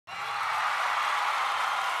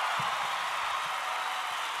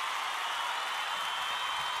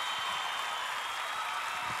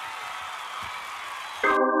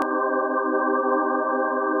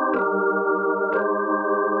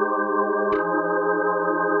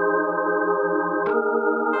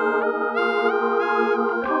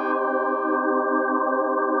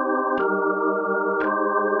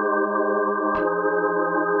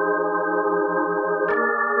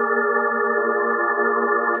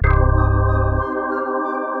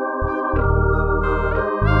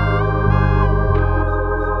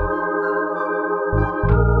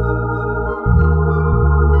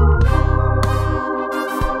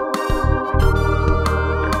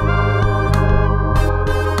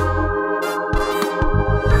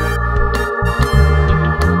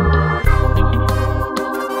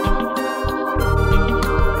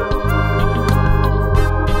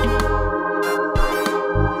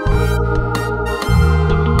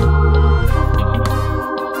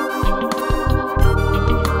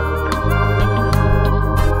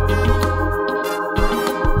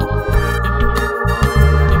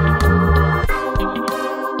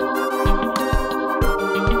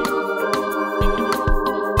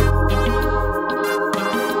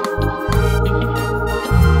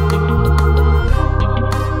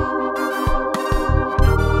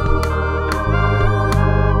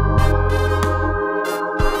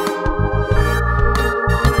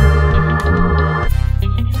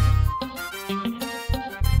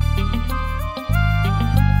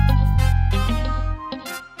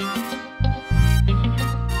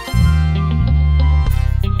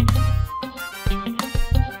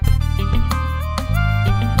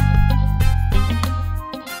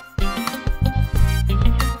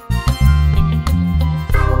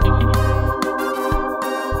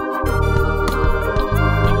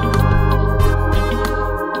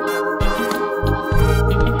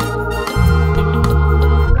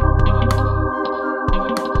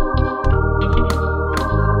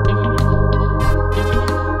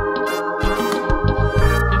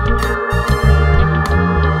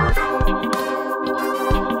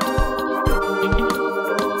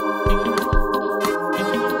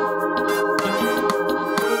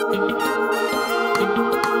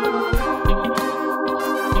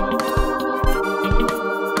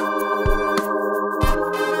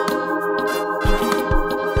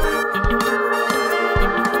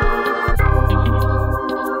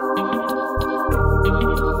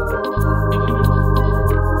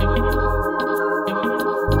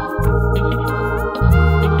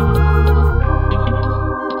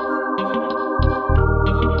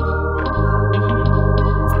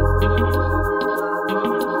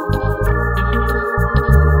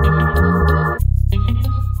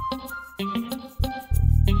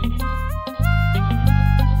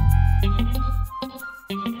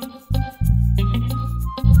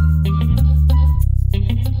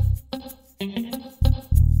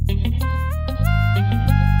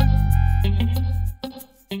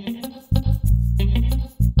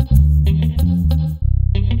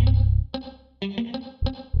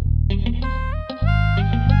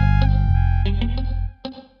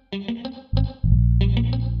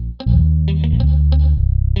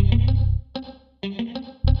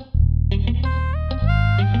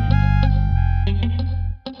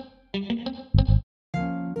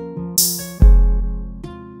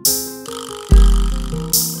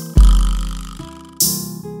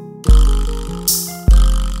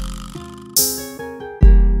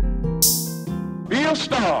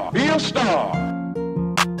star, be a star.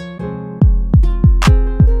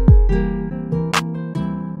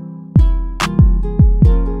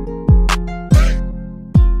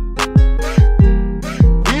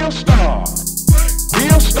 Be a star, be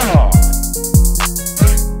a star.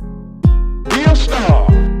 Be a star,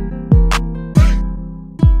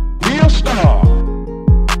 be a star.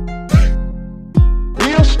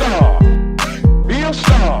 Be a star, be a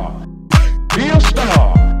star. Be a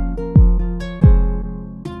star.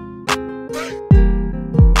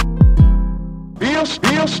 Be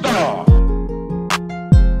a star.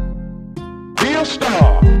 Be a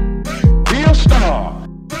star. Be a star.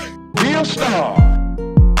 Be a star.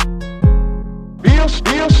 Be a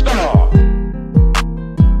star.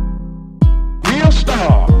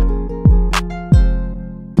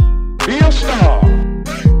 Be a star.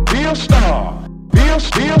 Be a star.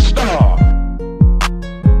 Be a star.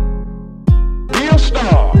 Be a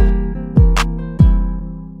star.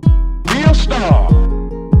 Be a star.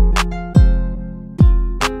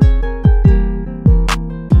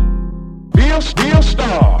 Be a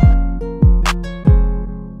star.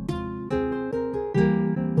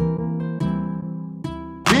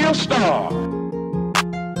 Be a star.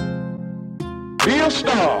 Be a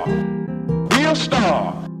star. Be a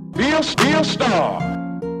star. Be a star. Be a star.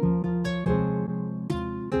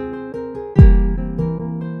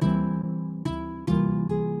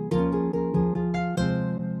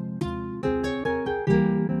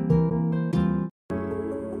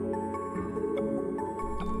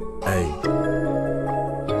 Hey,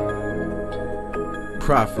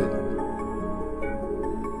 Prophet,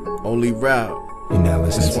 Only Route. You now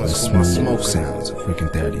listen This to the one's for my smooth smoking. sounds of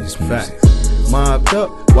freaking 30s music. Facts. Mobbed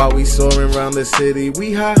up while we soaring around the city,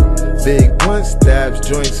 we high. Big blunts, dabs,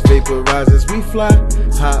 joints, vaporizers, we fly.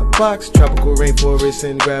 Hot box, tropical rainforest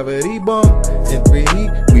and gravity bomb. In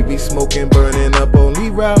 3D, we be smoking, burning up Only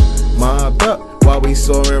Route. Mobbed up while we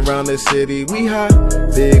soaring around the city, we high.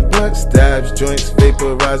 Big blunts, dabs, joints,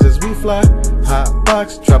 vaporizers, we fly. Hot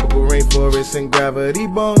box, tropical rainforest and gravity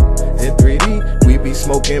bomb. In 3D, we be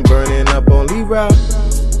smoking, burning up Only Route.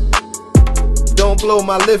 Don't blow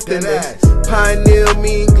my lifting ass. Pioneer,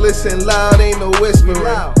 mean, glisten, loud, ain't no whispering.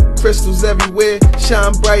 Crystals everywhere,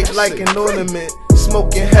 shine bright like an ornament.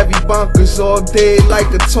 Smoking heavy bonkers all day like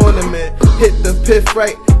a tournament. Hit the piff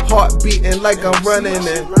right, heart beating like I'm running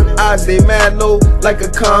in. Eyes they mad low like a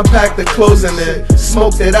compactor closing in.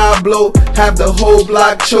 Smoke that I blow, have the whole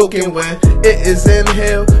block choking when it is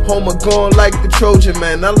inhale. Homer gone like the Trojan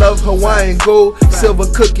man. I love Hawaiian gold, silver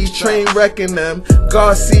cookie train wrecking them.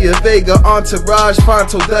 Garcia Vega, entourage,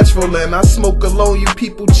 Fonto Dutch rolling. I smoke alone, you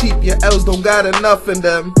people cheap, your L's don't got enough in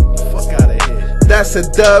them. Fuck out of here. That's a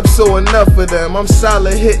dub, so enough of them. I'm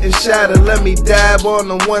solid, hit and shatter, let me dab on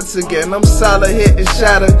them once again. I'm solid, hit and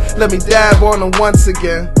shatter, let me dab on them once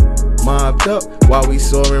again. Mobbed up while we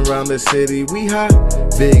soaring around the city, we high.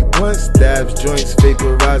 Big blunts, dabs, joints,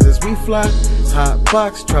 vaporizers, we fly. Hot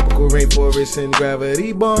box, tropical rainforest and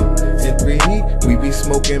gravity bomb. In 3D, we be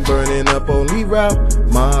smoking, burning up Only Route.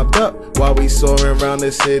 Mobbed up while we soaring around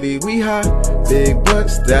the city, we high. Big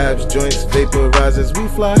blunts, dabs, joints, vaporizers, we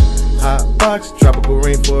fly. Hot box, tropical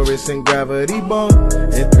rainforest and gravity bomb.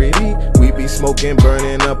 In 3D, we be smoking,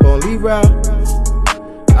 burning up Only Route.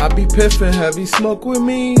 I be piffin', heavy smoke with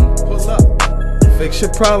me. Pull up. Fix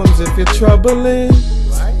your problems if you're troubling.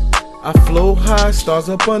 I flow high, stars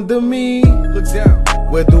up under me. Look down.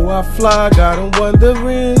 Where do I fly? Got 'em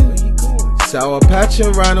wondering. Sour Patch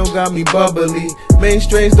and Rhino got me bubbly. Main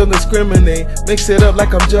strains don't discriminate. Mix it up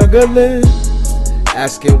like I'm juggling.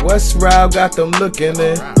 Asking what's route, got them looking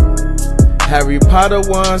in. Harry Potter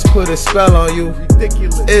wands put a spell on you.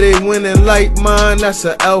 It ain't winning like mine, that's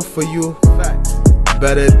a L for you.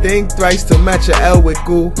 Better think thrice to match a L with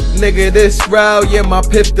goo. Nigga, this route, yeah, my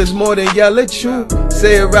pip does more than yell at you.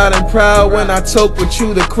 Say it loud and proud when I talk with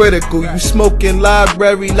you, the critical. You smoking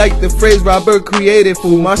library like the phrase Robert created,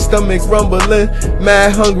 fool. My stomach rumbling,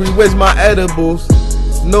 mad hungry, where's my edibles?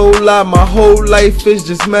 No lie, my whole life is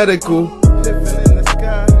just medical.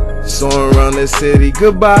 Soaring around the city,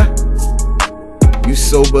 goodbye. You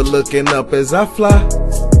sober looking up as I fly,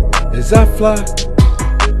 as I fly.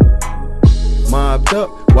 Mobbed up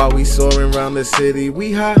while we soaring around the city,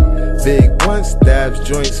 we high. Big blunts, dabs,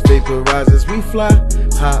 joints, vaporizers, we fly.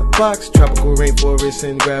 Hot box, tropical rainforest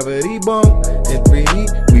and gravity bomb. In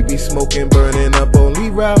 3D, we be smoking, burning up Only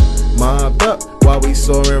Route. Mobbed up while we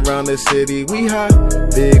soaring around the city, we high.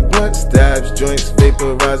 Big blunts, dabs, joints,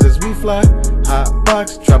 vaporizers, we fly. Hot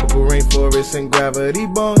box, tropical rainforest and gravity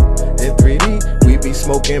bomb. In 3D, we be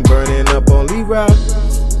smoking, burning up Only Route.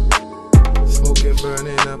 Smoking,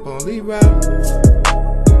 burning up Only Route.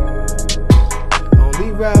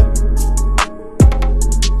 route.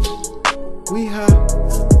 We hot,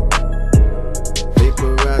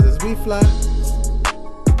 vaporizers we fly,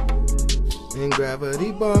 in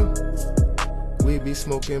gravity bomb. We be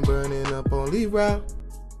smoking, burning up only route.